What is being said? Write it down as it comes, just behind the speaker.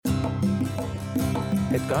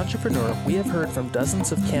At Ganjapreneur, we have heard from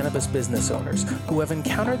dozens of cannabis business owners who have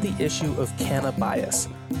encountered the issue of canna bias,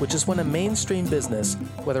 which is when a mainstream business,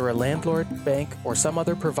 whether a landlord, bank, or some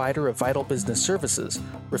other provider of vital business services,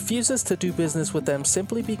 refuses to do business with them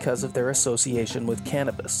simply because of their association with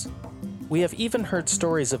cannabis. We have even heard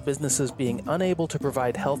stories of businesses being unable to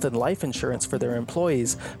provide health and life insurance for their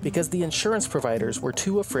employees because the insurance providers were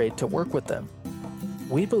too afraid to work with them.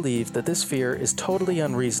 We believe that this fear is totally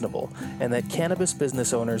unreasonable and that cannabis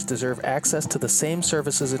business owners deserve access to the same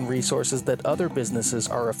services and resources that other businesses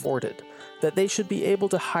are afforded, that they should be able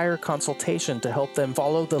to hire consultation to help them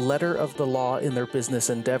follow the letter of the law in their business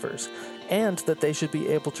endeavors, and that they should be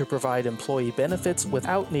able to provide employee benefits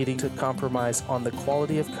without needing to compromise on the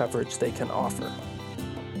quality of coverage they can offer.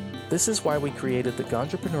 This is why we created the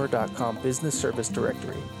Ganjapreneur.com Business Service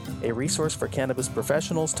Directory, a resource for cannabis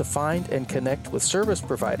professionals to find and connect with service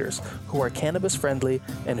providers who are cannabis friendly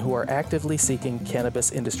and who are actively seeking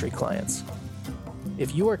cannabis industry clients.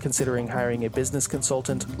 If you are considering hiring a business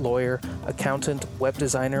consultant, lawyer, accountant, web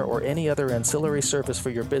designer, or any other ancillary service for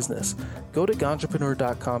your business, go to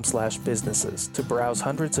ganjapreneur.com/businesses to browse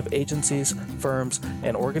hundreds of agencies, firms,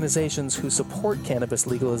 and organizations who support cannabis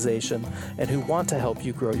legalization and who want to help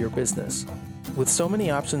you grow your business. With so many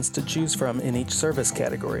options to choose from in each service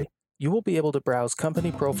category, you will be able to browse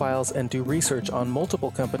company profiles and do research on multiple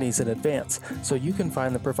companies in advance so you can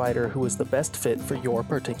find the provider who is the best fit for your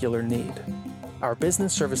particular need. Our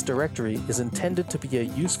business service directory is intended to be a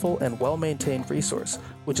useful and well-maintained resource,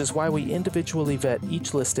 which is why we individually vet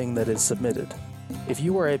each listing that is submitted. If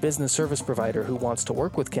you are a business service provider who wants to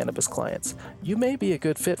work with cannabis clients, you may be a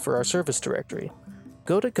good fit for our service directory.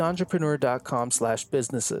 Go to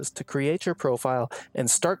ganjapreneur.com/businesses to create your profile and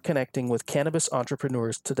start connecting with cannabis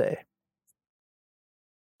entrepreneurs today.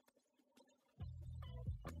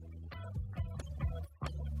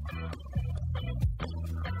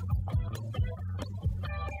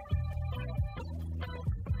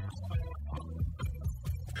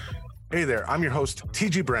 Hey there, I'm your host,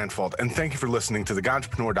 TG Brandfault, and thank you for listening to the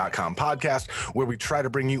Ganjapreneur.com podcast, where we try to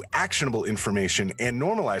bring you actionable information and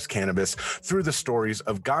normalize cannabis through the stories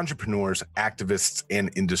of ganjapreneurs, activists,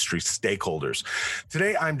 and industry stakeholders.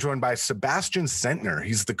 Today, I'm joined by Sebastien Centner.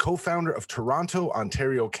 He's the co-founder of Toronto,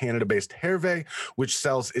 Ontario, Canada-based Hervé, which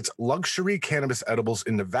sells its luxury cannabis edibles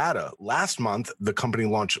in Nevada. Last month, the company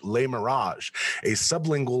launched Le Mirage, a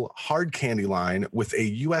sublingual hard candy line with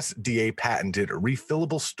a USDA-patented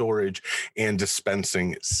refillable storage and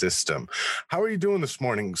dispensing system. How are you doing this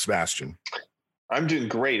morning, Sebastien? I'm doing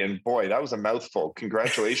great. And boy, that was a mouthful.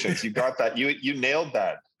 Congratulations. You got that. You nailed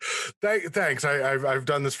that. Thanks. I've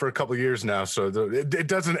done this for a couple of years now, so it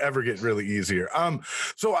doesn't ever get really easier.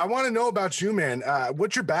 So I want to know about you, man.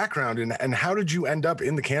 What's your background and how did you end up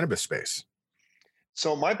in the cannabis space?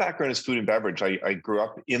 So my background is food and beverage. I grew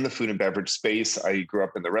up in the food and beverage space. I grew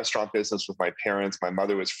up in the restaurant business with my parents. My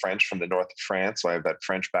mother was French from the north of France, so I have that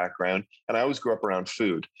French background. And I always grew up around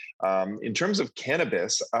food. In terms of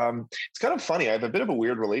cannabis, it's kind of funny. I have a bit of a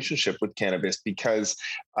weird relationship with cannabis because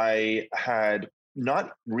I had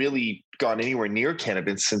not really gone anywhere near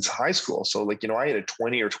cannabis since high school. So I had a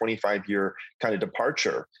 20 or 25 year kind of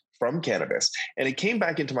departure from cannabis. And it came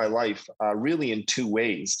back into my life really in two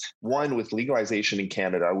ways. One, with legalization in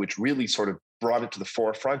Canada, which really sort of brought it to the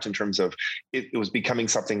forefront in terms of it was becoming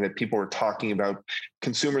something that people were talking about.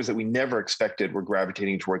 Consumers that we never expected were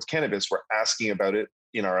gravitating towards cannabis, were asking about it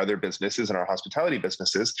in our other businesses, in our hospitality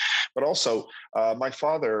businesses. But also my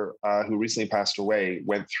father, who recently passed away,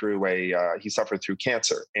 he suffered through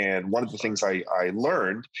cancer. And one of the things I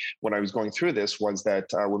learned when I was going through this was that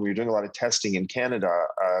when we were doing a lot of testing in Canada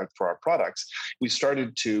for our products, I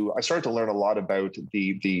started to learn a lot about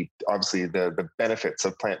the benefits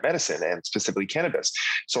of plant medicine and specifically cannabis.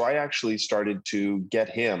 So I actually started to get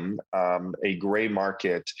him a gray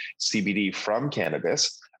market CBD from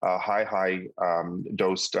cannabis, high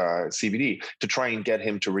dosed CBD, to try and get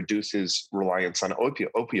him to reduce his reliance on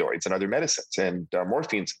opioids and other medicines and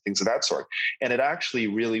morphines and things of that sort. And it actually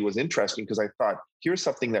really was interesting because I thought, here's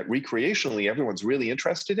something that recreationally everyone's really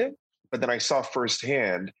interested in. But then I saw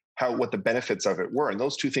firsthand what the benefits of it were. And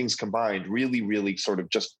those two things combined really, really sort of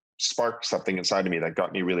just sparked something inside of me that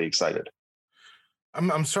got me really excited.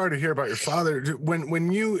 I'm sorry to hear about your father.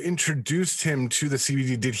 When you introduced him to the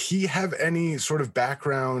CBD, did he have any sort of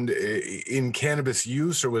background in cannabis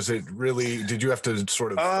use, or was it really? Did you have to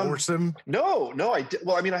sort of force him? No, I did.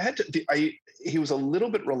 Well, I mean, I had to. He was a little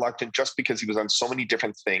bit reluctant just because he was on so many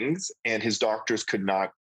different things, and his doctors could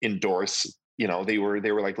not endorse. They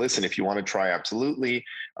were like, listen, if you want to try, absolutely.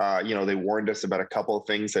 They warned us about a couple of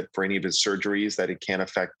things that for any of his surgeries that it can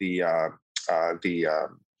affect the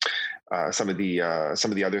some of the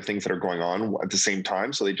other things that are going on at the same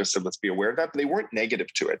time. So they just said, let's be aware of that. But they weren't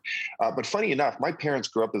negative to it. But funny enough, my parents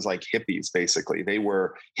grew up as like hippies, basically. They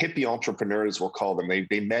were hippie entrepreneurs, we'll call them.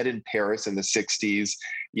 They met in Paris in the 60s,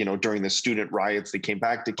 during the student riots. They came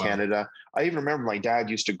back to Canada. I even remember my dad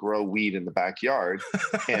used to grow weed in the backyard.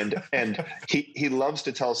 and he loves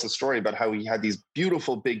to tell us a story about how he had these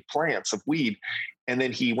beautiful big plants of weed. And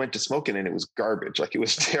then he went to smoke it and it was garbage. Like, it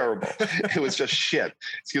was terrible. It was just shit.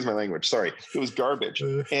 Excuse my language. Sorry. It was garbage.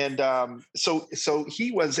 And so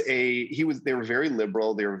they were very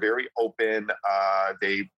liberal. They were very open.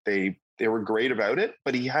 They were great about it,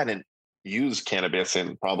 but he hadn't used cannabis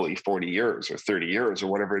in probably 40 years or 30 years or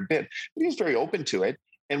whatever it been. But he was very open to it.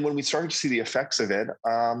 And when we started to see the effects of it,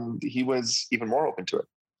 he was even more open to it.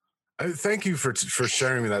 Thank you for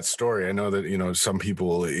sharing me that story. I know that, some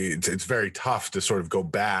people, it's very tough to sort of go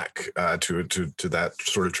back to that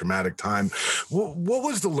sort of traumatic time. What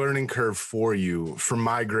was the learning curve for you for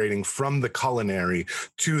migrating from the culinary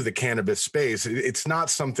to the cannabis space? It's not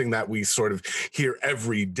something that we sort of hear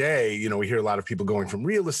every day. We hear a lot of people going from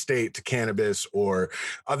real estate to cannabis or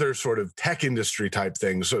other sort of tech industry type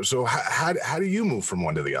things. So how do you move from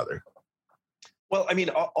one to the other? Well, I mean,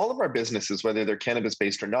 all of our businesses, whether they're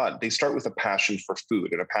cannabis-based or not, they start with a passion for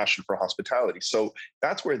food and a passion for hospitality. So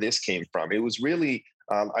that's where this came from. It was really,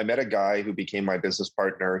 I met a guy who became my business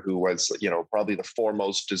partner who was, probably the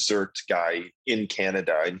foremost dessert guy in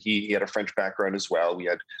Canada. And he had a French background as well. We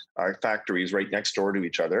had factories right next door to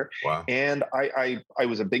each other. Wow. And I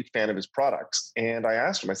was a big fan of his products. And I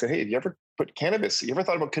asked him, I said, hey, have you ever put cannabis? You ever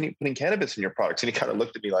thought about putting cannabis in your products? And he kind of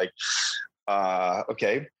looked at me like,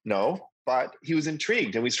 okay, no. But he was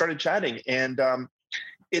intrigued and we started chatting, and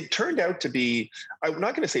it turned out to be, I'm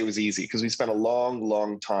not going to say it was easy because we spent a long,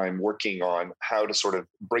 long time working on how to sort of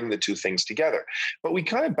bring the two things together. But we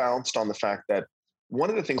kind of bounced on the fact that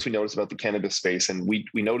one of the things we noticed about the cannabis space, and we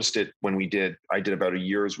noticed it when I did about a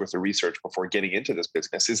year's worth of research before getting into this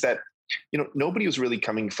business, is that, nobody was really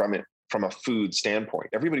coming from it from a food standpoint.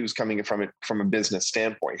 Everybody was coming from it from a business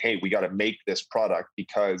standpoint. Hey, we got to make this product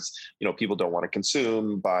because, people don't want to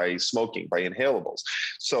consume by smoking, by inhalables.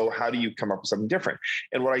 So how do you come up with something different?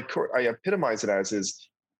 And what I epitomize it as is,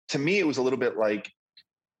 to me, it was a little bit like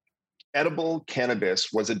edible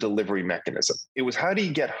cannabis was a delivery mechanism. It was, how do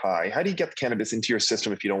you get high? How do you get the cannabis into your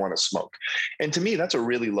system if you don't want to smoke? And to me, that's a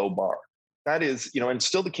really low bar. That is, and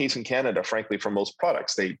still the case in Canada, frankly, for most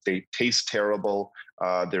products. They taste terrible.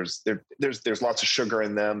 There's lots of sugar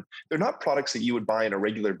in them. They're not products that you would buy on a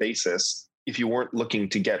regular basis if you weren't looking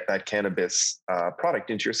to get that cannabis product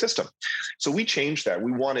into your system. So we changed that.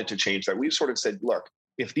 We wanted to change that. We sort of said, look,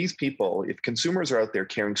 if consumers are out there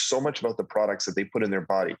caring so much about the products that they put in their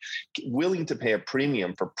body, willing to pay a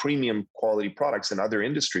premium for premium quality products in other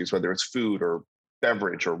industries, whether it's food or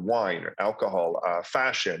beverage or wine or alcohol,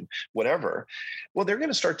 fashion, whatever, well, they're going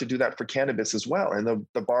to start to do that for cannabis as well. And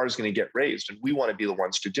the bar is going to get raised, and we want to be the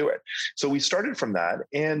ones to do it. So we started from that.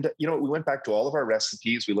 And, we went back to all of our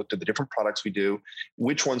recipes. We looked at the different products we do,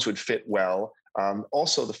 which ones would fit well.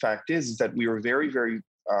 Also, the fact is that we were very, very,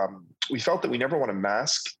 we felt that we never want to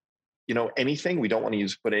mask anything. We don't want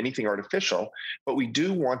to put anything artificial, but we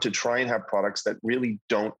do want to try and have products that really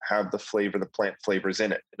don't have the plant flavors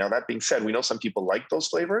in it. Now, that being said, we know some people like those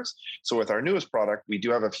flavors. So with our newest product, we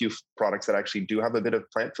do have a few products that actually do have a bit of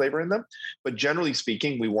plant flavor in them. But generally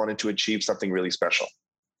speaking, we wanted to achieve something really special.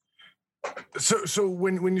 So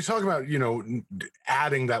when you talk about,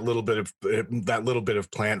 adding that little bit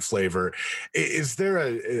of plant flavor, is there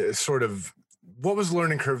a sort of, what was the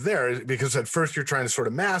learning curve there? Because at first you're trying to sort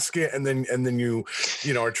of mask it, and then you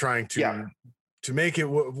are trying to make it.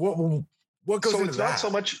 What goes into that? Not so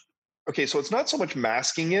much. Okay, so it's not so much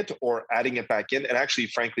masking it or adding it back in. And actually,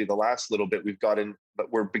 frankly, the last little bit we've got in,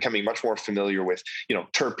 but we're becoming much more familiar with,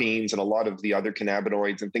 terpenes and a lot of the other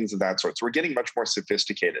cannabinoids and things of that sort. So we're getting much more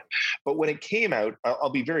sophisticated. But when it came out, I'll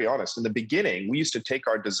be very honest. In the beginning, we used to take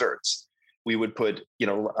our desserts. We would put,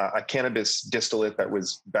 a cannabis distillate that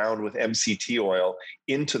was bound with MCT oil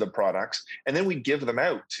into the products. And then we'd give them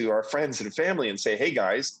out to our friends and family and say, hey,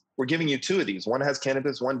 guys, we're giving you two of these. One has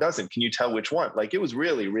cannabis, one doesn't. Can you tell which one? Like, it was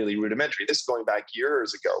really, really rudimentary. This is going back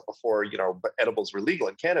years ago before, edibles were legal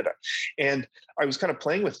in Canada. And I was kind of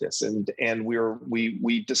playing with this, and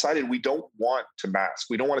we decided we don't want to mask.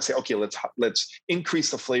 We don't want to say, okay, let's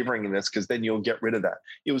increase the flavoring in this because then you'll get rid of that.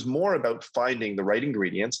 It was more about finding the right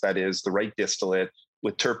ingredients, that is the right distillate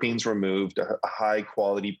with terpenes removed, a high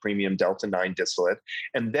quality premium Delta 9 distillate,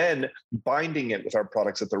 and then binding it with our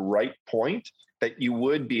products at the right point that you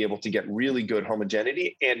would be able to get really good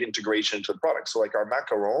homogeneity and integration into the product. So like our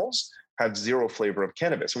macarons, have zero flavor of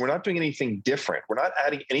cannabis. And we're not doing anything different. We're not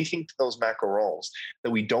adding anything to those macro rolls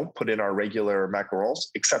that we don't put in our regular macro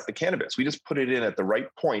rolls, except the cannabis. We just put it in at the right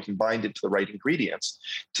point and bind it to the right ingredients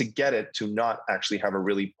to get it to not actually have a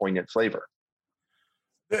really poignant flavor.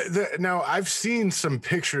 Now, I've seen some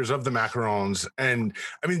pictures of the macarons, and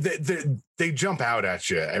I mean, they jump out at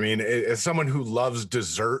you. I mean, as someone who loves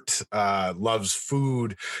dessert, loves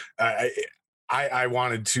food, I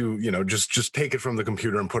wanted to, just take it from the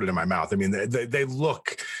computer and put it in my mouth. I mean, they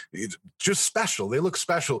look just special. They look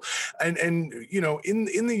special. And in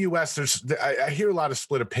the US, I hear a lot of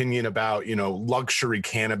split opinion about, luxury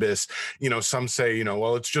cannabis. Some say,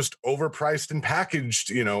 well, it's just overpriced and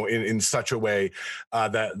packaged, in such a way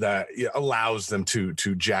that allows them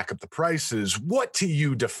to jack up the prices. What to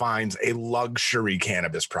you defines a luxury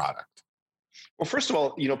cannabis product? Well, first of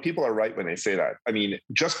all, people are right when they say that. I mean,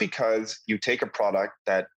 just because you take a product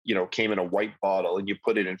that, came in a white bottle and you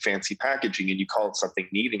put it in fancy packaging and you call it something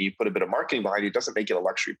neat and you put a bit of marketing behind it, doesn't make it a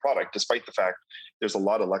luxury product, despite the fact there's a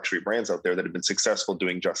lot of luxury brands out there that have been successful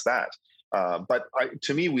doing just that. But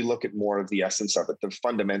to me, we look at more of the essence of it, the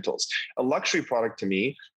fundamentals. A luxury product to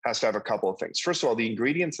me has to have a couple of things. First of all, the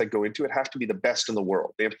ingredients that go into it have to be the best in the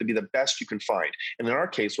world. They have to be the best you can find. And in our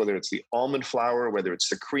case, whether it's the almond flour, whether it's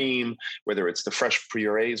the cream, whether it's the fresh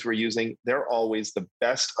purees we're using, they're always the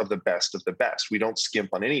best of the best of the best. We don't skimp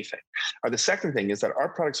on anything. The second thing is that our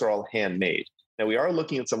products are all handmade. Now, we are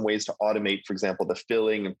looking at some ways to automate, for example, the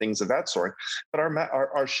filling and things of that sort. But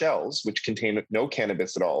our shells, which contain no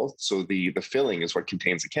cannabis at all, so the filling is what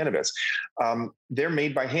contains the cannabis, they're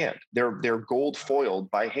made by hand. They're gold foiled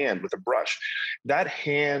by hand with a brush. That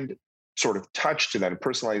hand sort of touch to that and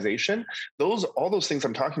personalization, all those things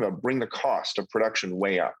I'm talking about bring the cost of production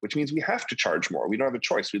way up, which means we have to charge more. We don't have a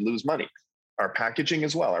choice. We lose money. Our packaging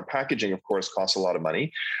as well. Our packaging, of course, costs a lot of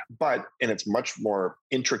money, and it's much more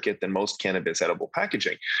intricate than most cannabis edible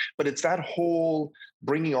packaging. But it's that whole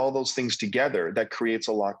bringing all those things together that creates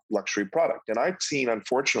a luxury product. And I've seen,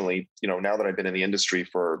 unfortunately, now that I've been in the industry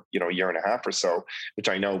for, a year and a half or so, which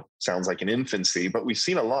I know sounds like an infancy, but we've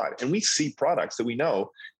seen a lot. And we see products that we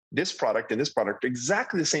know this product and this product are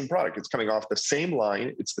exactly the same product. It's coming off the same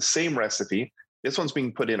line. It's the same recipe. This one's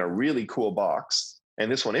being put in a really cool box,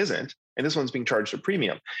 and this one isn't. And this one's being charged a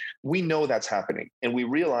premium. We know that's happening. And we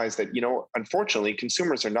realize that, unfortunately,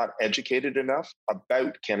 consumers are not educated enough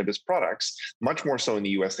about cannabis products, much more so in the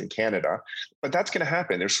US than Canada. But that's going to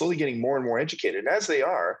happen. They're slowly getting more and more educated. And as they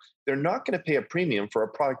are, they're not going to pay a premium for a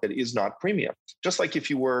product that is not premium. Just like if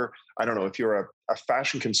you were, if you're a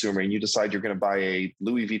fashion consumer and you decide you're going to buy a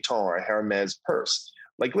Louis Vuitton or a Hermes purse.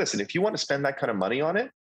 Like, listen, if you want to spend that kind of money on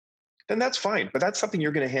it, then that's fine. But that's something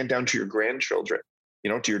you're going to hand down to your grandchildren,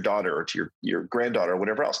 to your daughter or to your granddaughter or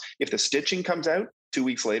whatever else. If the stitching comes out 2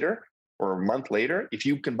 weeks later or a month later, if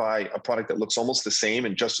you can buy a product that looks almost the same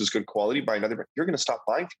and just as good quality by another, you're going to stop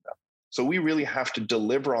buying from them. So we really have to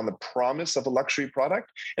deliver on the promise of a luxury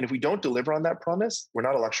product. And if we don't deliver on that promise, we're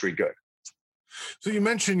not a luxury good. So you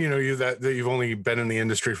mentioned, that you've only been in the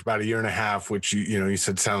industry for about a year and a half, which, you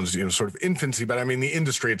said sounds, sort of infancy, but I mean, the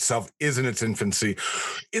industry itself is in its infancy.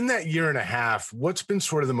 In that year and a half, what's been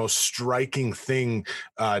sort of the most striking thing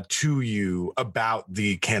to you about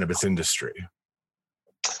the cannabis industry?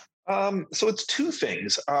 So it's two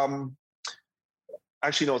things.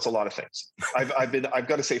 Actually, no, it's a lot of things. I've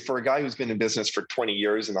got to say, for a guy who's been in business for 20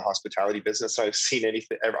 years in the hospitality business, I've seen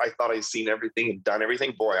anything. I thought I'd seen everything and done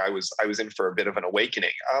everything. Boy, I was in for a bit of an awakening.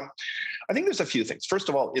 I think there's a few things. First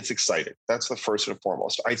of all, it's exciting. That's the first and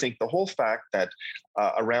foremost. I think the whole fact that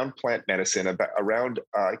around plant medicine, around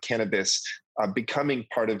cannabis, becoming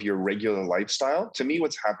part of your regular lifestyle. To me,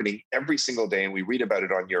 what's happening every single day, and we read about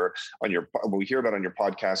it we hear about it on your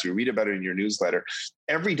podcast, we read about it in your newsletter.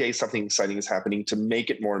 Every day, something exciting is happening to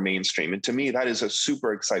make it more mainstream. And to me, that is a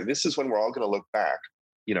super exciting. This is when we're all going to look back,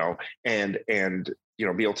 and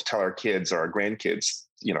be able to tell our kids or our grandkids,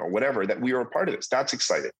 whatever, that we were a part of this. That's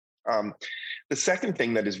exciting. The second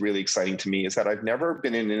thing that is really exciting to me is that I've never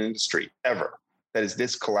been in an industry ever that is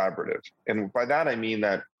this collaborative. And by that, I mean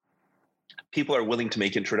that people are willing to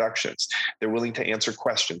make introductions. They're willing to answer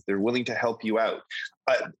questions. They're willing to help you out.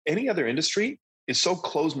 Any other industry is so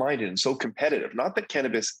close-minded and so competitive. Not that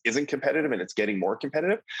cannabis isn't competitive and it's getting more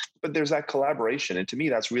competitive, but there's that collaboration. And to me,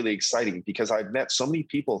 that's really exciting because I've met so many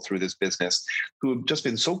people through this business who have just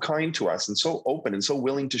been so kind to us and so open and so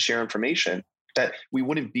willing to share information that we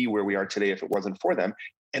wouldn't be where we are today if it wasn't for them.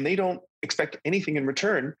 And they don't expect anything in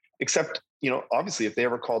return except, obviously, if they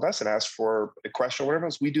ever called us and asked for a question or whatever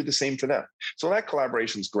else, we do the same for them. So that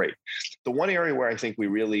collaboration is great. The one area where I think we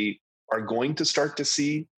really are going to start to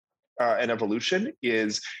see an evolution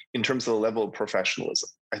is in terms of the level of professionalism.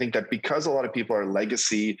 I think that because a lot of people are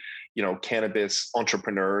legacy, cannabis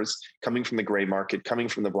entrepreneurs coming from the gray market, coming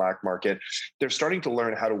from the black market, they're starting to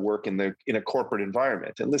learn how to work in a corporate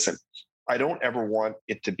environment. And listen, I don't ever want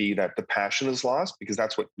it to be that the passion is lost, because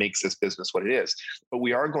that's what makes this business what it is. But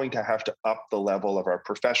we are going to have to up the level of our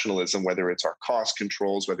professionalism, whether it's our cost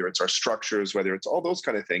controls, whether it's our structures, whether it's all those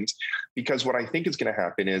kind of things. Because what I think is going to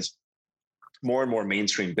happen is more and more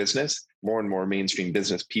mainstream business, more and more mainstream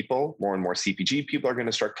business people, more and more CPG people are going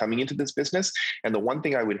to start coming into this business. And the one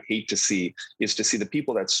thing I would hate to see is to see the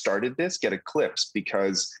people that started this get eclipsed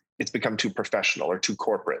because it's become too professional or too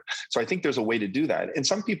corporate. So I think there's a way to do that. And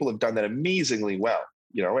some people have done that amazingly well,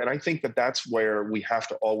 and I think that that's where we have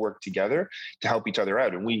to all work together to help each other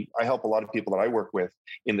out. And I help a lot of people that I work with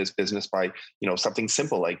in this business by, something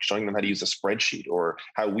simple like showing them how to use a spreadsheet, or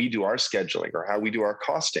how we do our scheduling, or how we do our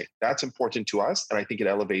costing. That's important to us. And I think it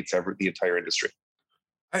elevates the entire industry.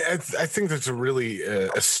 I think that's a really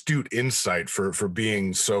astute insight for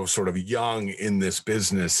being so sort of young in this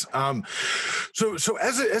business. So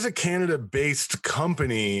as a Canada-based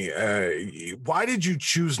company, why did you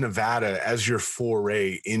choose Nevada as your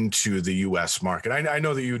foray into the U.S. market? I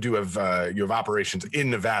know that you do have you have operations in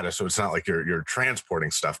Nevada, so it's not like you're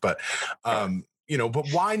transporting stuff, but but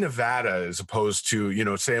why Nevada as opposed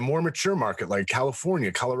to say a more mature market like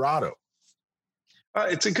California, Colorado?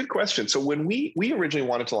 It's a good question. So when we originally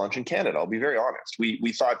wanted to launch in Canada, I'll be very honest,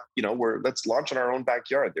 we thought, let's launch in our own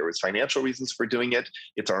backyard. There was financial reasons for doing it.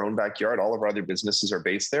 It's our own backyard. All of our other businesses are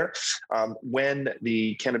based there. When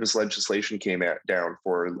the cannabis legislation came down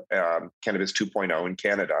for Cannabis 2.0 in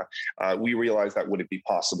Canada, we realized that wouldn't be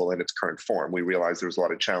possible in its current form. We realized there was a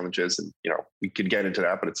lot of challenges, and we could get into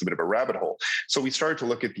that, but it's a bit of a rabbit hole. So we started to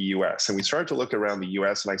look at the U.S. and we started to look around the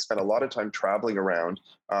U.S. And I spent a lot of time traveling around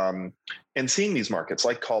and seeing these markets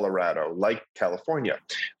like Colorado, like California.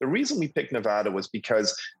 The reason we picked Nevada was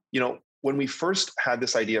because, when we first had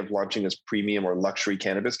this idea of launching this premium or luxury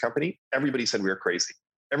cannabis company, everybody said we were crazy.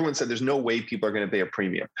 Everyone said there's no way people are going to pay a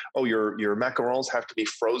premium. Oh, your macarons have to be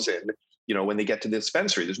frozen, when they get to the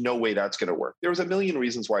dispensary. There's no way that's going to work. There was a million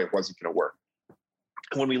reasons why it wasn't going to work.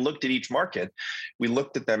 When we looked at each market, we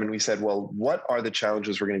looked at them and we said, well, what are the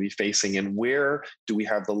challenges we're going to be facing, and where do we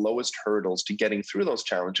have the lowest hurdles to getting through those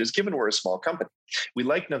challenges, given we're a small company? We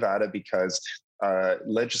like Nevada because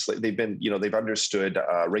they've understood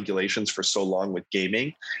regulations for so long with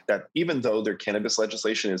gaming that even though their cannabis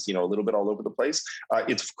legislation is, a little bit all over the place,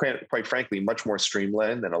 it's quite frankly much more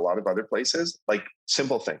streamlined than a lot of other places. Like,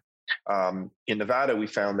 simple thing. In Nevada, we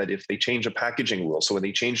found that if they change a packaging rule, so when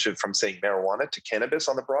they changed it from saying marijuana to cannabis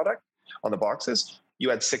on the product, on the boxes, you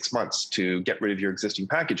had 6 months to get rid of your existing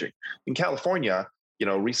packaging. In California,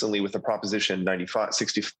 recently with the Proposition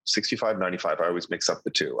 65, 95, I always mix up the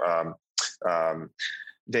two.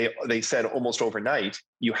 They said almost overnight,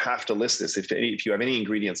 you have to list this if you have any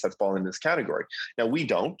ingredients that fall in this category. Now, we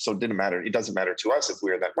don't, so it didn't matter. It doesn't matter to us if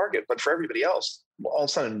we're in that market, but for everybody else, all of a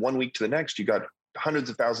sudden, 1 week to the next, you got hundreds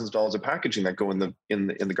of thousands of dollars of packaging that go in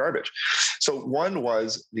the garbage. So one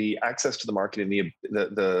was the access to the market and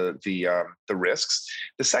the risks.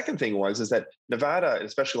 The second thing is that Nevada,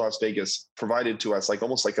 especially Las Vegas, provided to us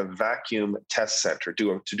almost like a vacuum test center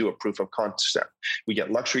to do a proof of concept. We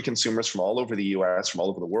get luxury consumers from all over the US, from all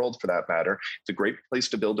over the world for that matter. It's a great place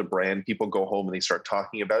to build a brand. People go home and they start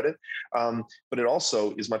talking about it. But it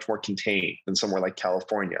also is much more contained than somewhere like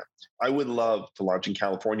California. I would love to launch in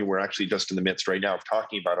California. We're actually just in the midst right now of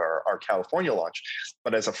talking about our California launch.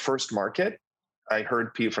 But as a first market, I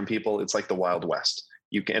heard from people, it's like the Wild West.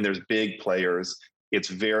 And there's big players. It's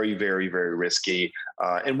very, very, very risky.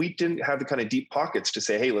 And we didn't have the kind of deep pockets to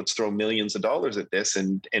say, hey, let's throw millions of dollars at this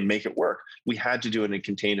and make it work. We had to do it in a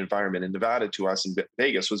contained environment. And Nevada, to us in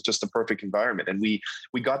Vegas, was just the perfect environment. And we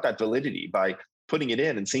got that validity by putting it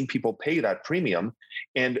in and seeing people pay that premium,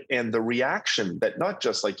 and the reaction that not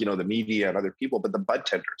just the media and other people, but the bud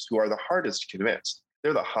tenders, who are the hardest to convince.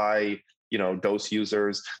 They're the high dose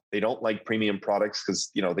users. They don't like premium products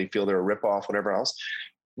because they feel they're a ripoff, whatever else.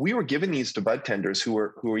 We were giving these to bud tenders who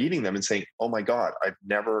were eating them and saying, oh my God, I've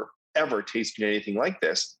never ever tasted anything like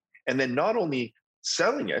this. And then not only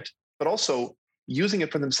selling it, but also using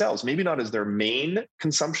it for themselves, maybe not as their main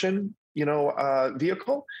consumption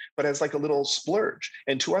vehicle, but as like a little splurge.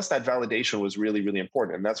 And to us, that validation was really, really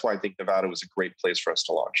important. And that's why I think Nevada was a great place for us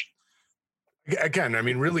to launch. Again, I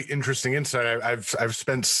mean, really interesting insight. I've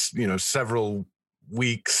spent, several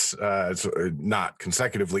weeks, not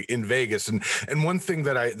consecutively, in Vegas, and one thing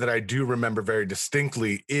that I do remember very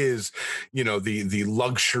distinctly is, the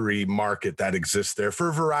luxury market that exists there for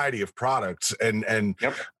a variety of products, and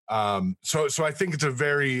Yep. So I think it's a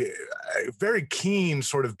very, very keen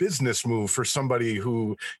sort of business move for somebody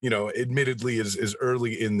who, admittedly is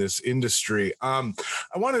early in this industry. I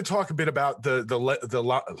want to talk a bit about the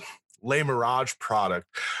Le Mirage product.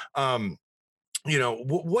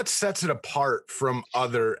 What sets it apart from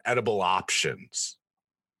other edible options?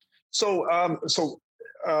 So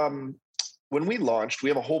when we launched, we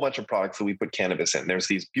have a whole bunch of products that we put cannabis in. There's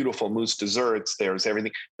these beautiful mousse desserts. There's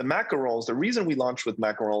everything. The macarons, the reason we launched with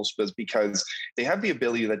macarons was because they have the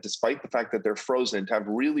ability that, despite the fact that they're frozen, to have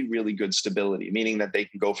really, really good stability, meaning that they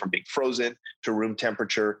can go from being frozen to room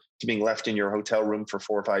temperature to being left in your hotel room for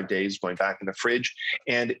 4 or 5 days, going back in the fridge.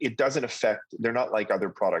 And it doesn't affect, they're not like other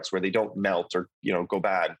products where they don't melt or, go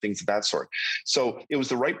bad, things of that sort. So it was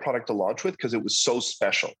the right product to launch with because it was so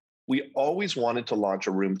special. We always wanted to launch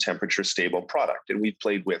a room temperature stable product. And we've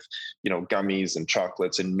played with, gummies and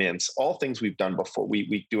chocolates and mints, all things we've done before.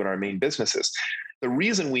 We do in our main businesses. The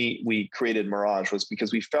reason we created Mirage was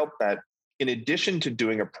because we felt that, in addition to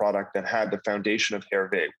doing a product that had the foundation of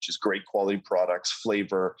Hervé, which is great quality products,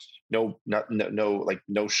 flavor, no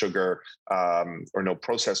sugar, or no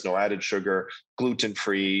processed, no added sugar,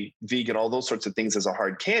 gluten-free, vegan, all those sorts of things as a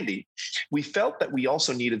hard candy, we felt that we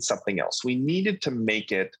also needed something else. We needed to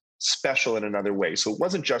make it special in another way. So it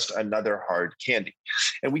wasn't just another hard candy.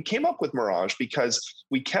 And we came up with Mirage because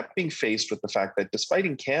we kept being faced with the fact that, despite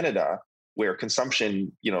in Canada, where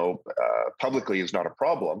consumption, publicly is not a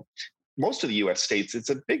problem, most of the US states,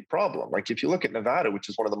 it's a big problem. Like, if you look at Nevada, which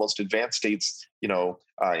is one of the most advanced states,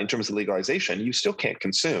 in terms of legalization, you still can't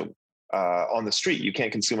consume on the street. You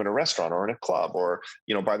can't consume in a restaurant or in a club or,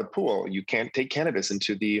 by the pool. You can't take cannabis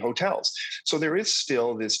into the hotels. So there is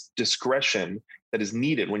still this discretion that is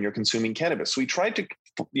needed when you're consuming cannabis. So we tried to,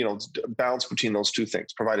 balance between those two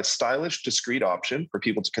things, provide a stylish, discreet option for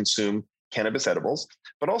people to consume cannabis edibles,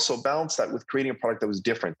 but also balance that with creating a product that was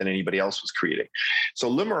different than anybody else was creating. So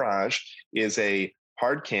Le Mirage is a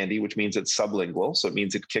hard candy, which means it's sublingual. So it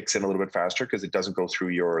means it kicks in a little bit faster because it doesn't go through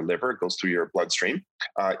your liver, it goes through your bloodstream.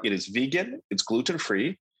 It is vegan, it's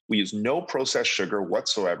gluten-free. We use no processed sugar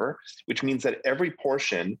whatsoever, which means that every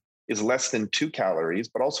portion is less than 2 calories,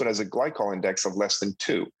 but also it has a glycol index of less than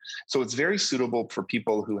 2. So it's very suitable for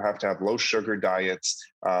people who have to have low sugar diets.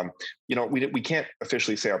 We can't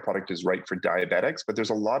officially say our product is right for diabetics, but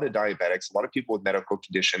there's a lot of diabetics, a lot of people with medical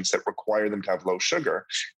conditions that require them to have low sugar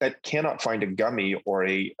that cannot find a gummy or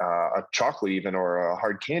a chocolate even, or a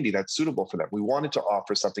hard candy that's suitable for them. We wanted to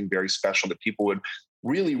offer something very special that people would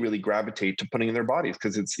really, really gravitate to putting in their bodies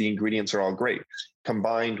because the ingredients are all great,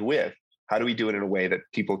 combined with, how do we do it in a way that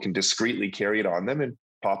people can discreetly carry it on them and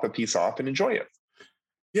pop a piece off and enjoy it?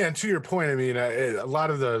 Yeah, and to your point, I mean, a lot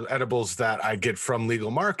of the edibles that I get from legal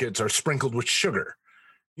markets are sprinkled with sugar.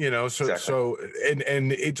 So Exactly. so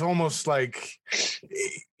and it's almost like,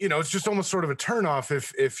 it's just almost sort of a turnoff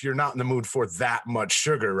if you're not in the mood for that much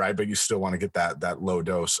sugar, right? But you still want to get that low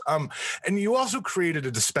dose. And you also created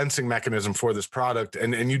a dispensing mechanism for this product,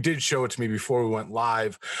 and you did show it to me before we went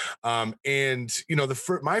live. And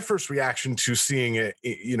my first reaction to seeing it,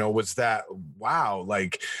 was that, wow,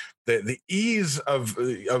 like the ease of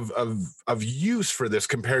use for this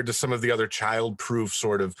compared to some of the other child-proof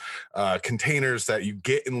sort of containers that you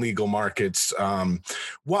get in legal markets.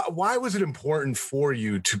 Why was it important for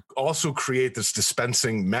you to also create this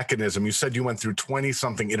dispensing mechanism? You said you went through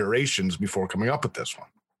 20-something iterations before coming up with this one.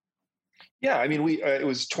 Yeah, I mean, it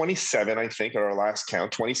was 27, I think, at our last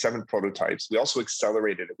count, 27 prototypes. We also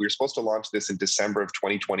accelerated it. We were supposed to launch this in December of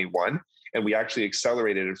 2021, and we actually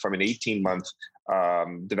accelerated it from an 18-month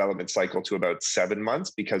development cycle to about 7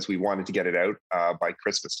 months because we wanted to get it out by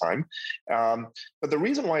Christmas time. But the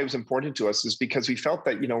reason why it was important to us is because we felt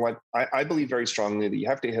that, I believe very strongly that you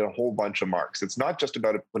have to hit a whole bunch of marks. It's not just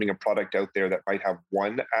about putting a product out there that might have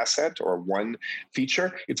one asset or one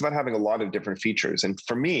feature. It's about having a lot of different features. And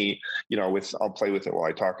for me, I'll play with it while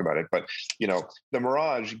I talk about it, but, the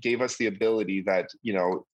Mirage gave us the ability that,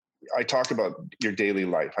 I talk about your daily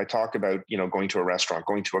life. I talk about, going to a restaurant,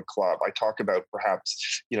 going to a club. I talk about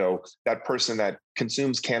perhaps, that person that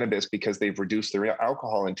consumes cannabis because they've reduced their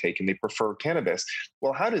alcohol intake and they prefer cannabis.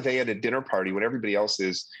 Well, how do they at a dinner party when everybody else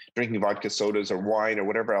is drinking vodka sodas or wine or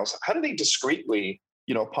whatever else, how do they discreetly,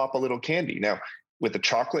 pop a little candy? Now, with the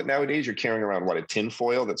chocolate nowadays, you're carrying around a tin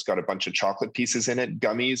foil that's got a bunch of chocolate pieces in it,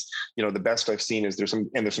 gummies. The best I've seen is there's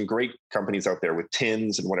some great companies out there with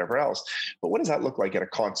tins and whatever else. But what does that look like at a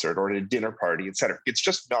concert or at a dinner party, et cetera? It's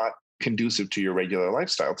just not conducive to your regular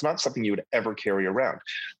lifestyle. It's not something you would ever carry around.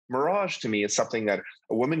 Mirage to me is something that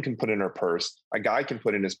a woman can put in her purse, a guy can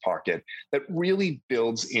put in his pocket, that really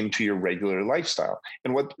builds into your regular lifestyle.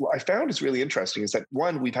 And what I found is really interesting is that,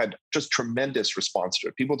 one, we've had just tremendous response to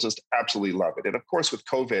it. People just absolutely love it. And of course, with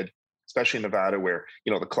COVID, especially in Nevada, where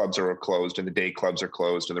the clubs are closed and the day clubs are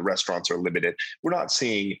closed and the restaurants are limited, we're not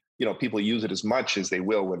seeing people use it as much as they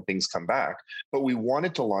will when things come back. But we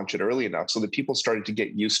wanted to launch it early enough so that people started to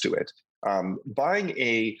get used to it. Buying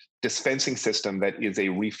a dispensing system that is a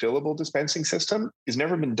refillable dispensing system has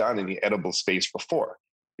never been done in the edible space before.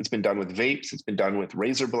 It's been done with vapes. It's been done with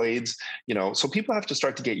razor blades. So people have to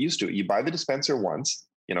start to get used to it. You buy the dispenser once.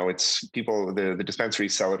 It's people, the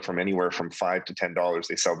dispensaries sell it from anywhere from $5 to $10.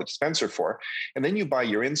 They sell the dispenser for, and then you buy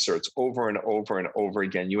your inserts over and over and over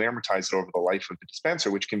again. You amortize it over the life of the dispenser,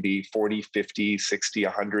 which can be 40, 50, 60,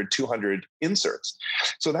 100, 200 inserts.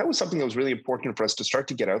 So that was something that was really important for us to start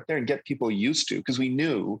to get out there and get people used to, because we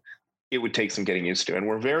knew it would take some getting used to. And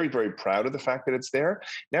we're very, very proud of the fact that it's there.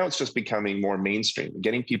 Now it's just becoming more mainstream,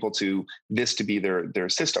 getting people to this to be their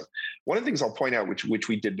system. One of the things I'll point out, which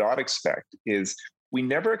we did not expect, is we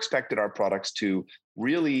never expected our products to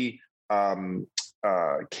really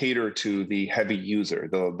cater to the heavy user,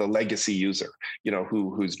 the legacy user,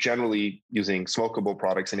 who's generally using smokable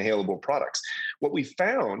products, inhalable products. What we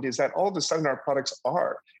found is that all of a sudden our products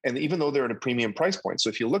are, and even though they're at a premium price point. So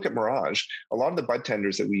if you look at Mirage, a lot of the bud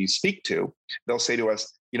tenders that we speak to, they'll say to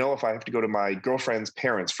us, if I have to go to my girlfriend's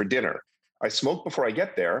parents for dinner, I smoke before I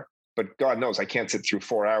get there, but God knows I can't sit through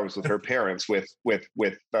 4 hours with her parents without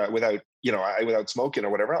smoking or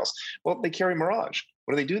whatever else. Well, they carry Mirage.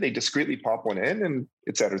 What do? They discreetly pop one in, and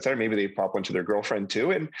et cetera, et cetera. Maybe they pop one to their girlfriend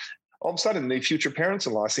too. And all of a sudden the future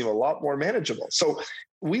parents-in-law seem a lot more manageable. So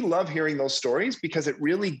we love hearing those stories because it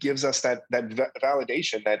really gives us that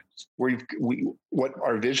validation that what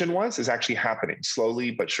our vision was is actually happening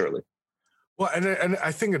slowly but surely. Well, and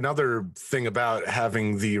I think another thing about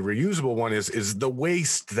having the reusable one is the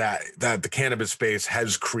waste that the cannabis space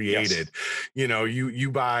has created. Yes.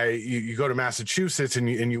 You go to Massachusetts and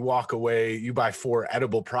you walk away, you buy 4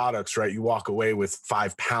 edible products, right? You walk away with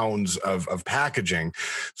 5 pounds of packaging.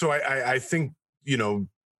 So I think,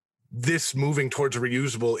 this moving towards a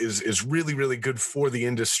reusable is really, really good for the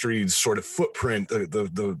industry's sort of footprint,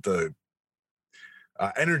 the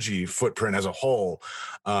energy footprint as a whole,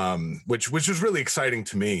 which was really exciting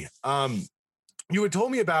to me. You had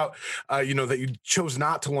told me about, that you chose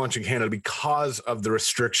not to launch in Canada because of the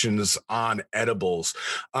restrictions on edibles.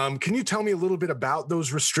 Can you tell me a little bit about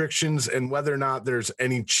those restrictions and whether or not there's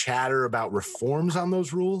any chatter about reforms on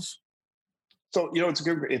those rules? So,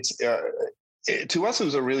 to us, it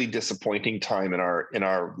was a really disappointing time in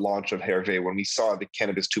our launch of Hervé when we saw the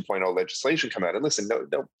Cannabis 2.0 legislation come out. And listen,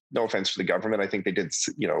 no offense to the government, I think they did,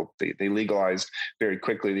 they legalized very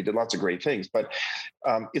quickly. They did lots of great things, but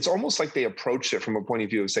it's almost like they approached it from a point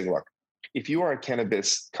of view of saying, look, if you are a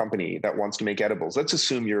cannabis company that wants to make edibles, let's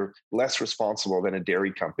assume you're less responsible than a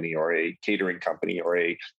dairy company or a catering company or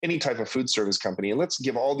any type of food service company, and let's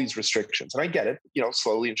give all these restrictions. And I get it,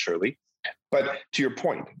 slowly and surely. But to your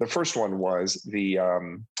point, the first one was the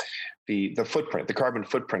footprint, the carbon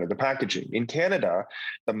footprint of the packaging. In Canada,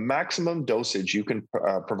 the maximum dosage you can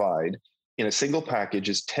provide in a single package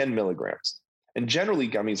is 10 milligrams. And generally,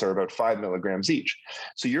 gummies are about 5 milligrams each.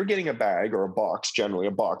 So you're getting a bag or a box, generally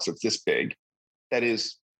a box that's this big, that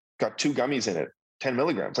is got 2 gummies in it, 10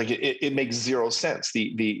 milligrams. Like it makes zero sense.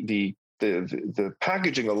 The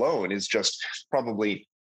packaging alone is just probably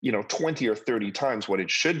 20 or 30 times what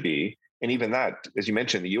it should be. And even that, as you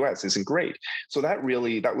mentioned, in the US isn't great. So that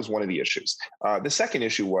was one of the issues. The second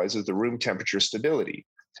issue is the room temperature stability.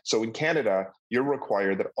 So in Canada, you're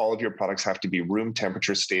required that all of your products have to be room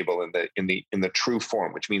temperature stable in the true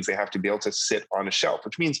form, which means they have to be able to sit on a shelf,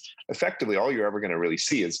 which means effectively all you're ever going to really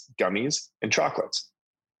see is gummies and chocolates.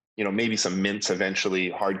 Maybe some mints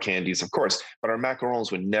eventually, hard candies, of course, but our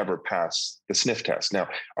macarons would never pass the sniff test. Now,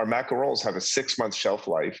 our macarons have a 6-month shelf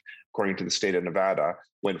life, according to the state of Nevada.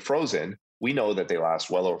 When frozen, we know that they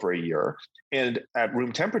last well over a year. And at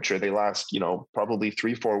room temperature, they last, probably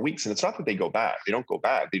 3-4 weeks. And it's not that they go bad. They don't go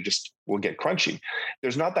bad. They just will get crunchy.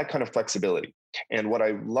 There's not that kind of flexibility. And what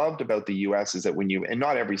I loved about the US is that and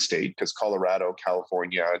not every state, because Colorado,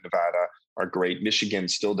 California, Nevada are great. Michigan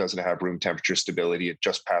still doesn't have room temperature stability. It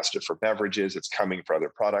just passed it for beverages. It's coming for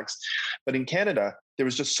other products. But in Canada, there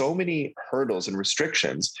was just so many hurdles and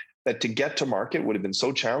restrictions that to get to market would have been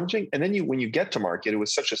so challenging. And then when you get to market, it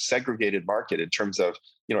was such a segregated market in terms of,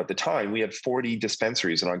 at the time we had 40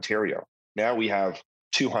 dispensaries in Ontario. Now we have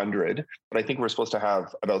 200, but I think we're supposed to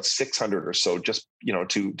have about 600 or so, just,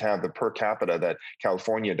 to have the per capita that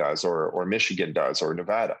California does, or Michigan does, or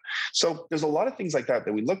Nevada. So there's a lot of things like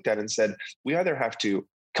that we looked at and said, we either have to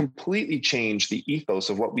completely change the ethos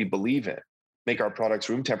of what we believe in, make our products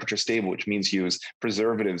room temperature stable, which means use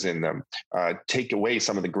preservatives in them, take away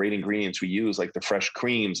some of the great ingredients we use, like the fresh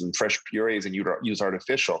creams and fresh purees, and use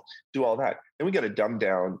artificial, do all that. Then we got to dumb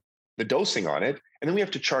down the dosing on it. And then we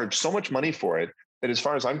have to charge so much money for it that, as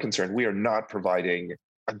far as I'm concerned, we are not providing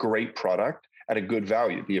a great product at a good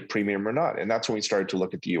value, be it premium or not. And that's when we started to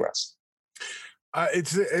look at the US.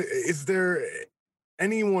 Is there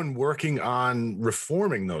anyone working on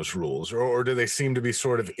reforming those rules, or do they seem to be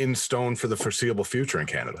sort of in stone for the foreseeable future in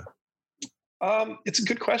Canada? It's a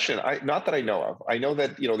good question. Not that I know of. I know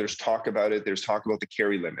that, there's talk about it. There's talk about the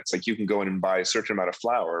carry limits. Like, you can go in and buy a certain amount of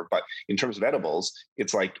flour, but in terms of edibles,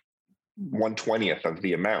 it's like 1/20th of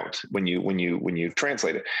the amount when you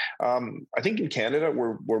translate it. I think in Canada,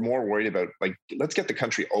 we're more worried about, like, let's get the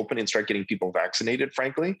country open and start getting people vaccinated,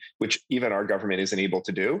 frankly, which even our government isn't able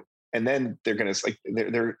to do. And then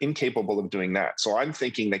they're incapable of doing that. So I'm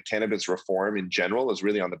thinking that cannabis reform in general is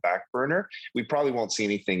really on the back burner. We probably won't see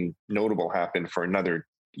anything notable happen for another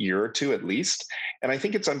year or two at least. And I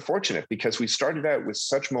think it's unfortunate, because we started out with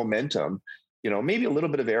such momentum, maybe a little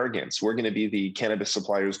bit of arrogance. We're going to be the cannabis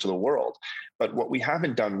suppliers to the world. But what we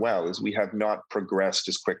haven't done well is we have not progressed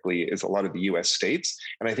as quickly as a lot of the US states.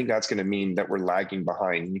 And I think that's going to mean that we're lagging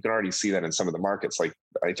behind. You can already see that in some of the markets. Like,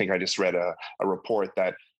 I think I just read a report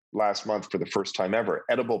that last month, for the first time ever,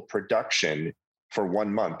 edible production for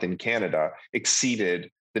 1 month in Canada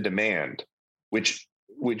exceeded the demand, which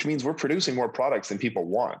means we're producing more products than people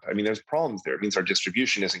want. I mean, there's problems there. It means our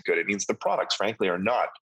distribution isn't good. It means the products, frankly, are not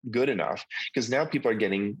good enough, because now people are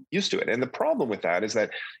getting used to it. And the problem with that is that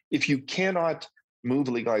if you cannot move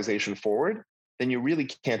legalization forward, then you really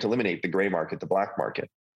can't eliminate the gray market, the black market.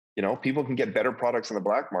 People can get better products on the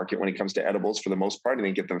black market when it comes to edibles for the most part, and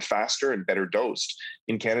they get them faster and better dosed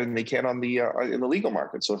in Canada than they can on the in the legal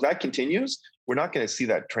market. So if that continues, we're not going to see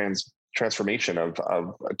that transformation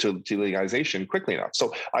to legalization quickly enough.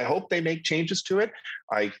 So I hope they make changes to it.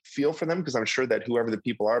 I feel for them, because I'm sure that whoever the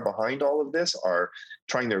people are behind all of this are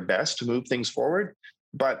trying their best to move things forward.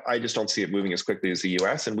 But I just don't see it moving as quickly as the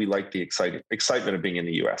US, and we like the excitement of being in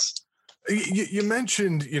the US. You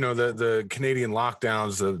mentioned, the Canadian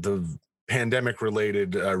lockdowns, the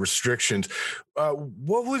pandemic-related restrictions.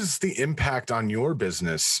 What was the impact on your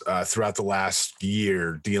business throughout the last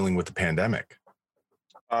year dealing with the pandemic?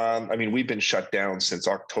 We've been shut down since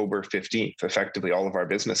October 15th, effectively all of our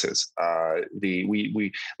businesses.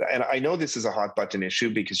 And I know this is a hot button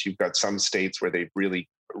issue, because you've got some states where they've really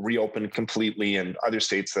reopened completely, and other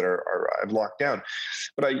states that have locked down.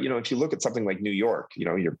 But if you look at something like New York,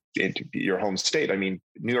 your home state,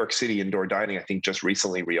 New York City indoor dining, I think, just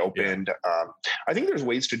recently reopened. Yeah. I think there's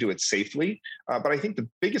ways to do it safely. But I think the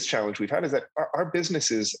biggest challenge we've had is that our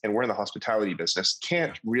businesses, and we're in the hospitality business,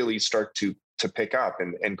 can't really start to pick up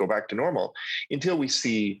and go back to normal until we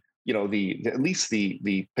see, at least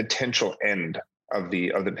the potential end of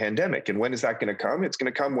the pandemic. And when is that going to come? It's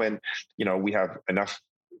going to come when, we have enough,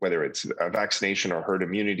 whether it's a vaccination or herd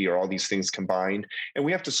immunity or all these things combined. And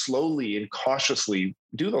we have to slowly and cautiously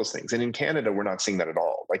do those things. And in Canada, we're not seeing that at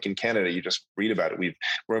all. Like in Canada, you just read about it.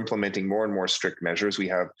 We're implementing more and more strict measures. We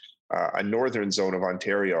have a northern zone of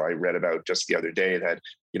Ontario I read about just the other day that,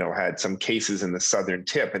 had some cases in the southern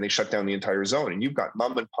tip, and they shut down the entire zone. And you've got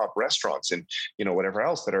mom and pop restaurants and, whatever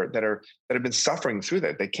else that have been suffering through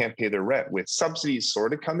that. They can't pay their rent, with subsidies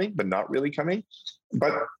sort of coming, but not really coming.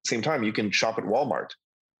 But at the same time, you can shop at Walmart.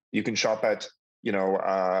 You can shop at,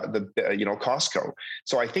 Costco.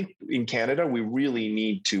 So I think in Canada, we really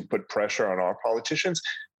need to put pressure on our politicians.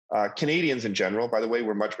 Canadians in general, by the way,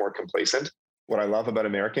 we're much more complacent. What I love about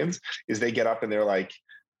Americans is they get up and they're like,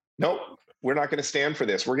 nope, we're not going to stand for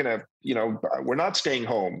this. We're going to, we're not staying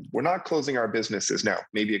home. We're not closing our businesses. Now,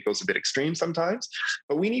 maybe it goes a bit extreme sometimes,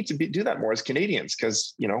 but we need to do that more as Canadians,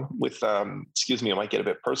 because, with, excuse me, I might get a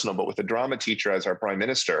bit personal, but with a drama teacher as our prime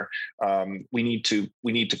minister, we need to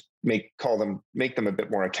make them a bit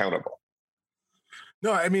more accountable.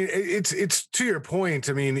 No, it's to your point.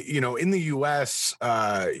 In the US,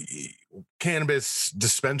 cannabis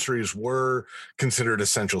dispensaries were considered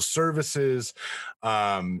essential services.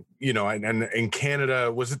 And in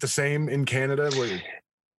Canada, was it the same in Canada?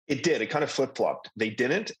 It did. It kind of flip-flopped. They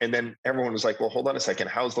didn't. And then everyone was like, well, hold on a second.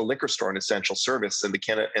 How's the liquor store an essential service and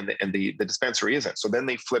the dispensary isn't? So then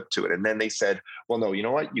they flipped to it. And then they said, well, no, you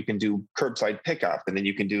know what? You can do curbside pickup, and then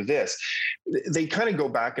you can do this. They kind of go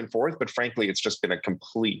back and forth, but frankly, it's just been a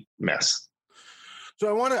complete mess. So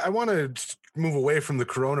I want to move away from the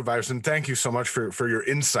coronavirus, and thank you so much for your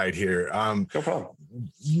insight here. No problem.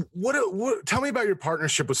 What tell me about your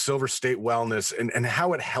partnership with Silver State Wellness and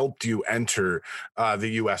how it helped you enter the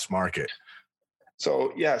U.S. market.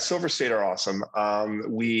 So yeah, Silver State are awesome.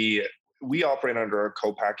 We operate under a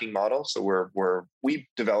co-packing model. So we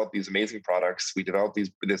develop these amazing products. We've developed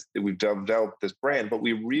this brand, but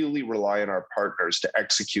we really rely on our partners to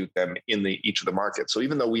execute them in each of the markets. So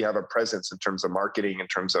even though we have a presence in terms of marketing, in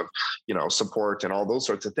terms of support and all those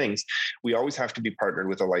sorts of things, we always have to be partnered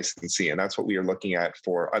with a licensee, and that's what we are looking at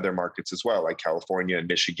for other markets as well, like California and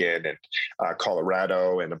Michigan and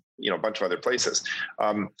Colorado and a bunch of other places.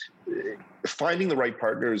 Finding the right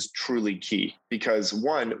partner is truly key because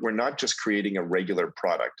one, we're not just creating a regular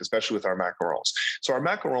product, especially with our macarons. So our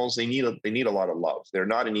macarons, they need a lot of love. They're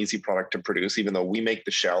not an easy product to produce, even though we make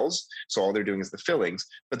the shells. So all they're doing is the fillings,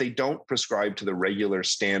 but they don't prescribe to the regular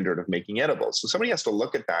standard of making edibles. So somebody has to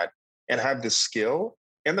look at that and have the skill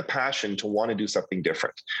and the passion to want to do something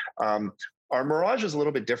different. Our Mirage is a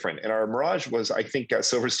little bit different. And our Mirage was, I think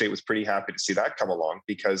Silver State was pretty happy to see that come along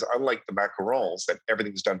because unlike the macarons that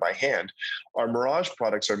everything's done by hand, our Mirage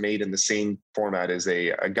products are made in the same format as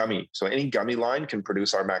a gummy. So any gummy line can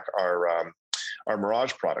produce our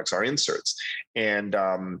Mirage products, our inserts. And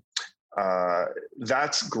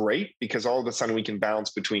that's great because all of a sudden we can balance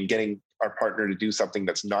between getting our partner to do something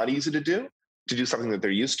that's not easy to do something that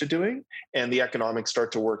they're used to doing, and the economics start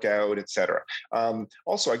to work out, et cetera.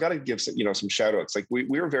 Also, I got to give some shout outs. Like we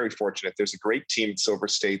were very fortunate. There's a great team at Silver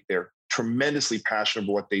State. They're tremendously passionate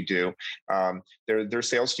about what they do. Their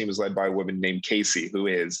sales team is led by a woman named Casey, who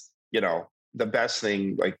is, the best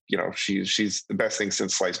thing, she's the best thing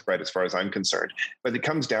since sliced bread as far as I'm concerned. But it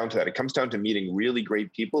comes down to that. It comes down to meeting really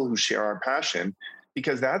great people who share our passion,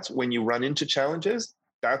 because that's when you run into challenges.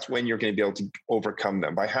 That's when you're going to be able to overcome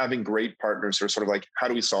them by having great partners who are sort of like, how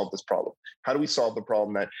do we solve this problem? How do we solve the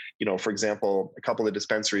problem that, for example, a couple of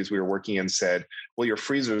dispensaries we were working in said, well, your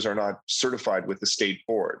freezers are not certified with the state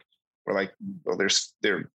board. We're like, well,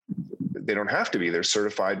 they don't have to be. They're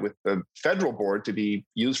certified with the federal board to be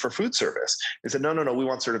used for food service. They said, no, we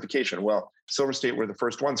want certification. Well, Silver State were the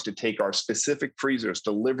first ones to take our specific freezers,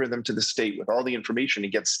 deliver them to the state with all the information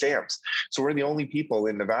and get stamps. So we're the only people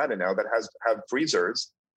in Nevada now that have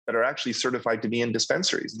freezers that are actually certified to be in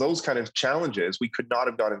dispensaries. Those kind of challenges we could not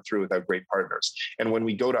have gotten through without great partners. And when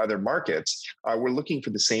we go to other markets, we're looking for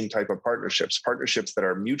the same type of partnerships that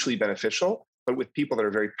are mutually beneficial, but with people that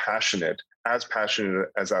are very passionate as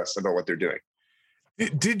us about what they're doing.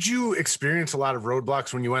 Did you experience a lot of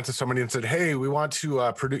roadblocks when you went to somebody and said, hey, we want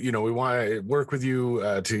to produce, we want to work with you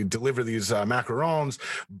to deliver these macarons,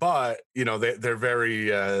 but, they're very,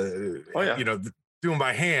 doing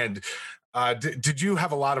by hand. Did you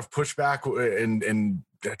have a lot of pushback and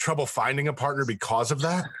trouble finding a partner because of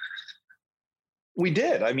that? We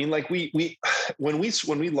did. I mean, like when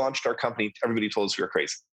we launched our company, everybody told us we were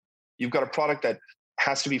crazy. You've got a product that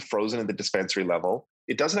has to be frozen at the dispensary level.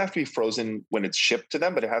 It doesn't have to be frozen when it's shipped to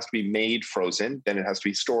them, but it has to be made frozen. Then it has to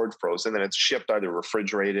be stored frozen. Then it's shipped either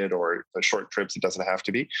refrigerated or the short trips. It doesn't have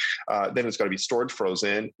to be. Then it's got to be stored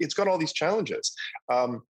frozen. It's got all these challenges,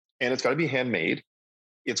 and it's got to be handmade.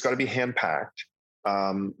 It's got to be hand packed.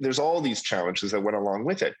 There's all these challenges that went along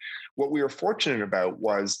with it. What we were fortunate about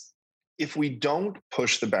was if we don't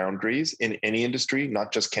push the boundaries in any industry,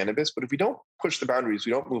 not just cannabis, but if we don't push the boundaries,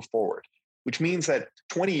 we don't move forward, which means that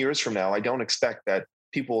 20 years from now, I don't expect that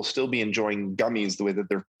people will still be enjoying gummies the way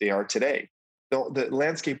that they are today. The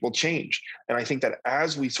landscape will change. And I think that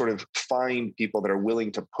as we sort of find people that are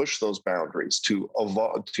willing to push those boundaries to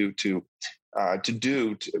evolve, to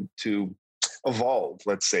evolve,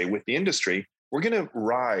 let's say, with the industry, we're going to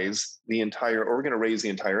raise the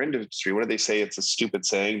entire industry. What do they say? It's a stupid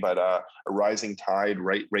saying, but a rising tide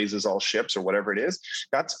raises all ships, or whatever it is.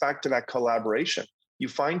 That's back to that collaboration. You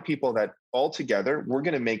find people that all together, we're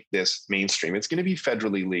going to make this mainstream. It's going to be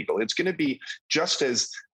federally legal. It's going to be just as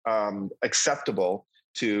acceptable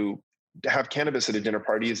to have cannabis at a dinner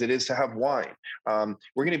party as it is to have wine.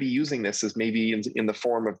 We're going to be using this as maybe in the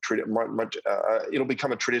form of it'll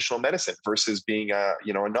become a traditional medicine versus being a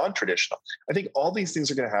non-traditional. I think all these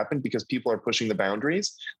things are going to happen because people are pushing the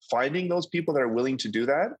boundaries. Finding those people that are willing to do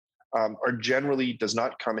that are generally does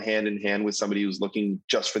not come hand in hand with somebody who's looking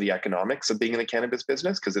just for the economics of being in the cannabis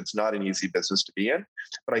business, because it's not an easy business to be in.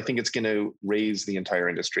 But I think it's going to raise the entire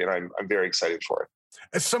industry, and I'm very excited for it.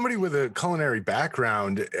 As somebody with a culinary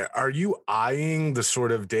background, are you eyeing the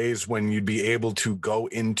sort of days when you'd be able to go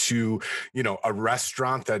into, a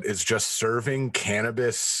restaurant that is just serving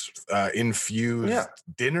cannabis infused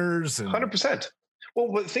dinners? 100%. Well,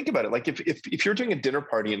 but think about it. Like if you're doing a dinner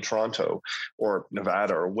party in Toronto or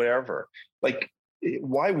Nevada or wherever, like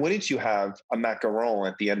why wouldn't you have a macaron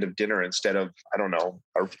at the end of dinner instead of, I don't know,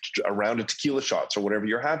 a round of tequila shots or whatever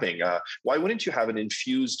you're having? Why wouldn't you have an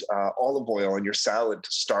infused olive oil on your salad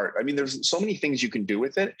to start? I mean, there's so many things you can do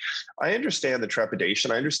with it. I understand the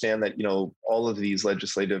trepidation. I understand that, all of these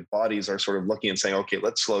legislative bodies are sort of looking and saying, okay,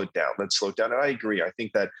 let's slow it down. Let's slow it down. And I agree. I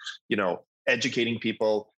think that, educating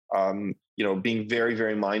people, being very,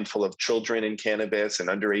 very mindful of children in cannabis and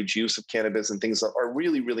underage use of cannabis and things are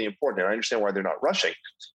really, really important. And I understand why they're not rushing.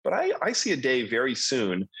 But I see a day very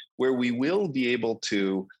soon where we will be able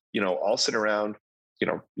to, all sit around,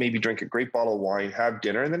 maybe drink a great bottle of wine, have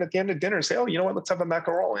dinner, and then at the end of dinner say, oh, you know what, let's have a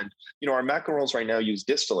macaron. And, our macarons right now use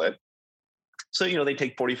distillate. So, they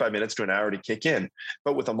take 45 minutes to an hour to kick in.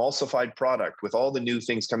 But with emulsified product, with all the new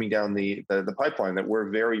things coming down the pipeline that we're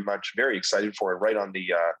very excited for, and right on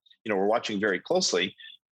the, we're watching very closely,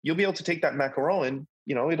 you'll be able to take that macaron and,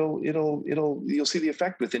 you'll see the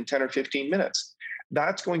effect within 10 or 15 minutes.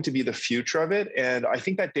 That's going to be the future of it. And I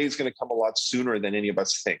think that day is going to come a lot sooner than any of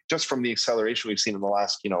us think, just from the acceleration we've seen in the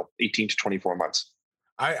last, 18 to 24 months.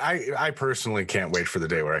 I personally can't wait for the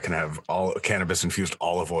day where I can have all cannabis infused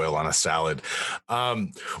olive oil on a salad.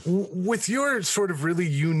 With your sort of really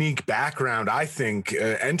unique background, I think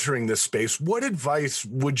entering this space, what advice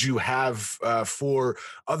would you have for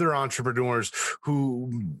other entrepreneurs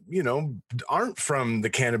who, aren't from the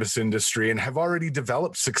cannabis industry and have already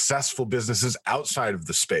developed successful businesses outside of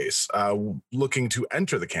the space, looking to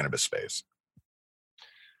enter the cannabis space?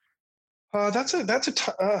 That's a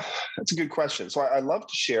good question. So I love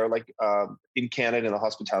to share, in Canada, in the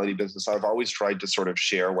hospitality business, I've always tried to sort of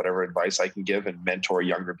share whatever advice I can give and mentor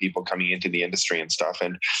younger people coming into the industry and stuff.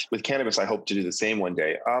 And with cannabis, I hope to do the same one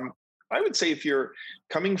day. I would say if you're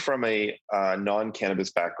coming from a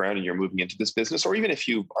non-cannabis background and you're moving into this business, or even if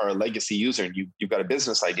you are a legacy user and you've got a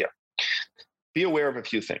business idea, be aware of a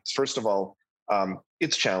few things. First of all,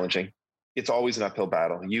 it's challenging. It's always an uphill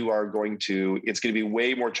battle. It's going to be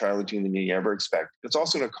way more challenging than you ever expect. It's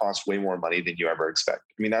also going to cost way more money than you ever expect.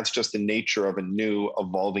 I mean, that's just the nature of a new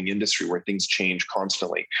evolving industry where things change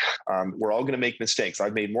constantly. We're all going to make mistakes.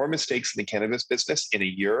 I've made more mistakes in the cannabis business in a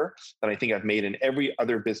year than I think I've made in every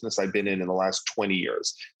other business I've been in the last 20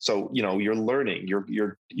 years. So, you're learning,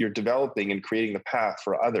 you're developing and creating the path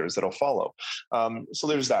for others that'll follow. So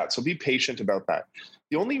there's that. So be patient about that.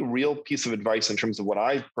 The only real piece of advice in terms of what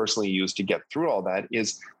I personally use to get through all that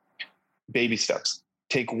is baby steps.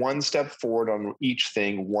 Take one step forward on each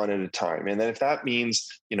thing one at a time. And then if that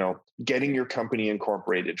means, getting your company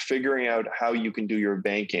incorporated, figuring out how you can do your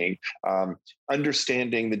banking,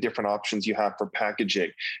 understanding the different options you have for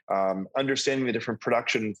packaging, understanding the different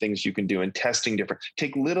production things you can do and testing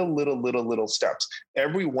take little steps.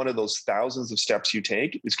 Every one of those thousands of steps you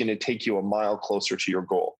take is going to take you a mile closer to your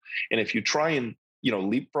goal. And if you try and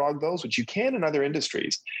leapfrog those, which you can in other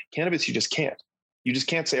industries, cannabis, you just can't. You just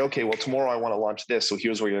can't say, okay, well, tomorrow I want to launch this, so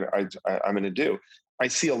here's what I'm going to do. I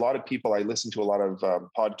see a lot of people, I listen to a lot of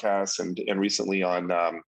podcasts and recently on,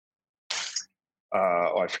 I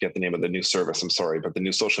forget the name of the new service, I'm sorry, but the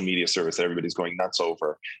new social media service that everybody's going nuts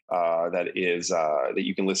over, that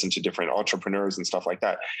you can listen to different entrepreneurs and stuff like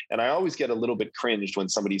that. And I always get a little bit cringed when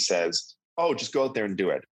somebody says, oh, just go out there and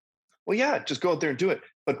do it. Well, yeah, just go out there and do it,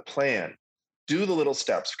 but plan. Do the little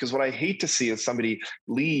steps, because what I hate to see is somebody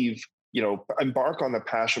leave, embark on the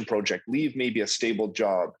passion project, leave maybe a stable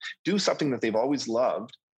job, do something that they've always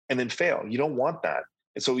loved, and then fail. You don't want that.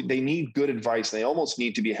 And so they need good advice. They almost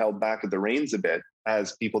need to be held back at the reins a bit,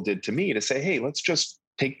 as people did to me, to say, hey, let's just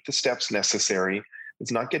take the steps necessary.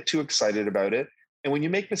 Let's not get too excited about it. And when you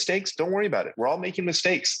make mistakes, don't worry about it. We're all making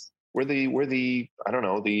mistakes. We're the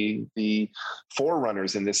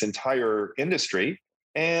forerunners in this entire industry.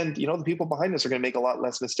 And, the people behind us are going to make a lot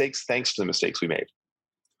less mistakes thanks to the mistakes we made.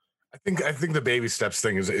 I think the baby steps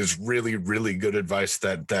thing is really, really good advice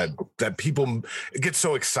that people get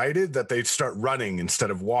so excited that they start running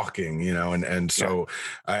instead of walking, and so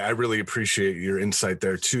yeah. I really appreciate your insight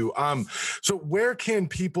there too. So where can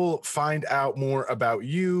people find out more about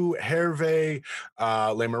you, Hervé,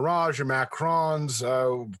 Le Mirage, or Macrons?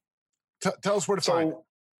 Tell us where to find it.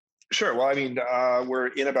 Sure. Well, I mean, we're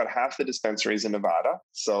in about half the dispensaries in Nevada.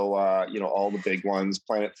 So, all the big ones,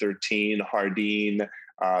 Planet 13, Hardin,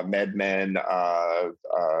 MedMen,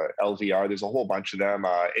 LVR, there's a whole bunch of them,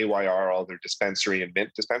 AYR, all their dispensary and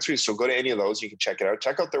mint dispensaries. So go to any of those. You can check it out.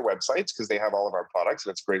 Check out their websites because they have all of our products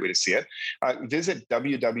and it's a great way to see it. Visit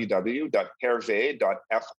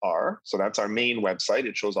www.hervé.fr. So that's our main website.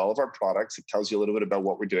 It shows all of our products. It tells you a little bit about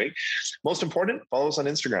what we're doing. Most important, follow us on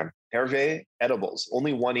Instagram. Hervé Edibles,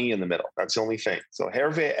 only one E in the middle. That's the only thing. So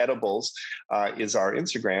Hervé Edibles is our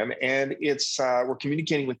Instagram, and it's we're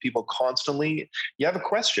communicating with people constantly. You have a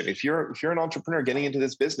question, if you're an entrepreneur getting into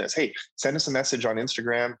this business, hey, send us a message on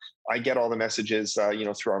Instagram. I get all the messages,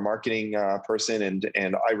 through our marketing person,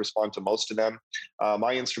 and I respond to most of them.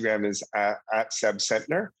 My Instagram is at Seb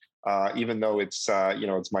Centner. Even though it's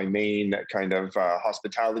it's my main kind of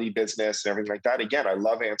hospitality business and everything like that. Again, I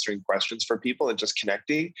love answering questions for people and just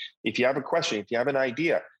connecting. If you have a question, if you have an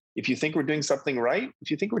idea, if you think we're doing something right,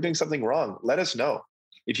 if you think we're doing something wrong, let us know.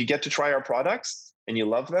 If you get to try our products and you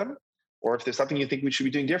love them, or if there's something you think we should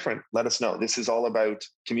be doing different, let us know. This is all about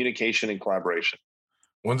communication and collaboration.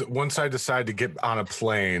 Once I decide to get on a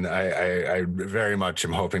plane, I very much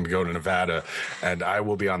am hoping to go to Nevada, and I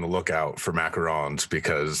will be on the lookout for macarons,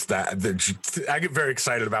 because I get very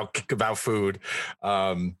excited about food.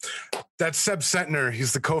 That's Seb Centner.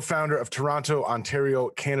 He's the co-founder of Toronto, Ontario,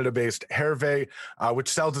 Canada-based Hervé, which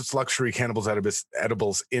sells its luxury cannabis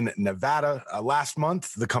edibles in Nevada. Last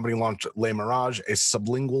month, the company launched Le Mirage, a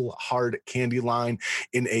sublingual hard candy line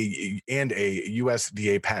and a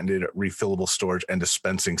USDA patented refillable storage and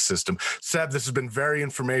dispensing system. Seb, this has been very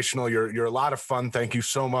informational. You're a lot of fun. Thank you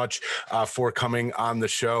so much for coming on the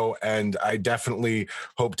show, and I definitely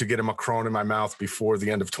hope to get a Macron in my mouth before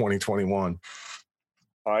the end of 2021.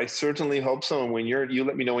 I certainly hope so. And when you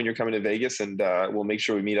let me know when you're coming to Vegas, and we'll make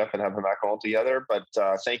sure we meet up and have a macaron together. But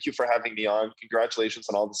thank you for having me on. Congratulations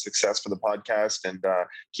on all the success for the podcast, and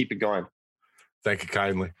keep it going. Thank you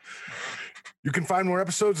kindly. You can find more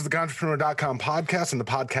episodes of the Ganjapreneur.com podcast in the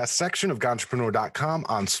podcast section of Ganjapreneur.com,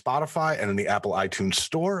 on Spotify, and in the Apple iTunes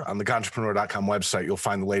store. On the Ganjapreneur.com website, you'll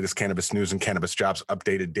find the latest cannabis news and cannabis jobs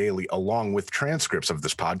updated daily, along with transcripts of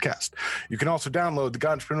this podcast. You can also download the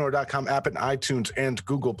Ganjapreneur.com app in iTunes and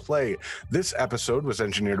Google Play. This episode was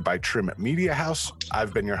engineered by Trim Media House.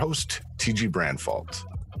 I've been your host, TG Brandfault.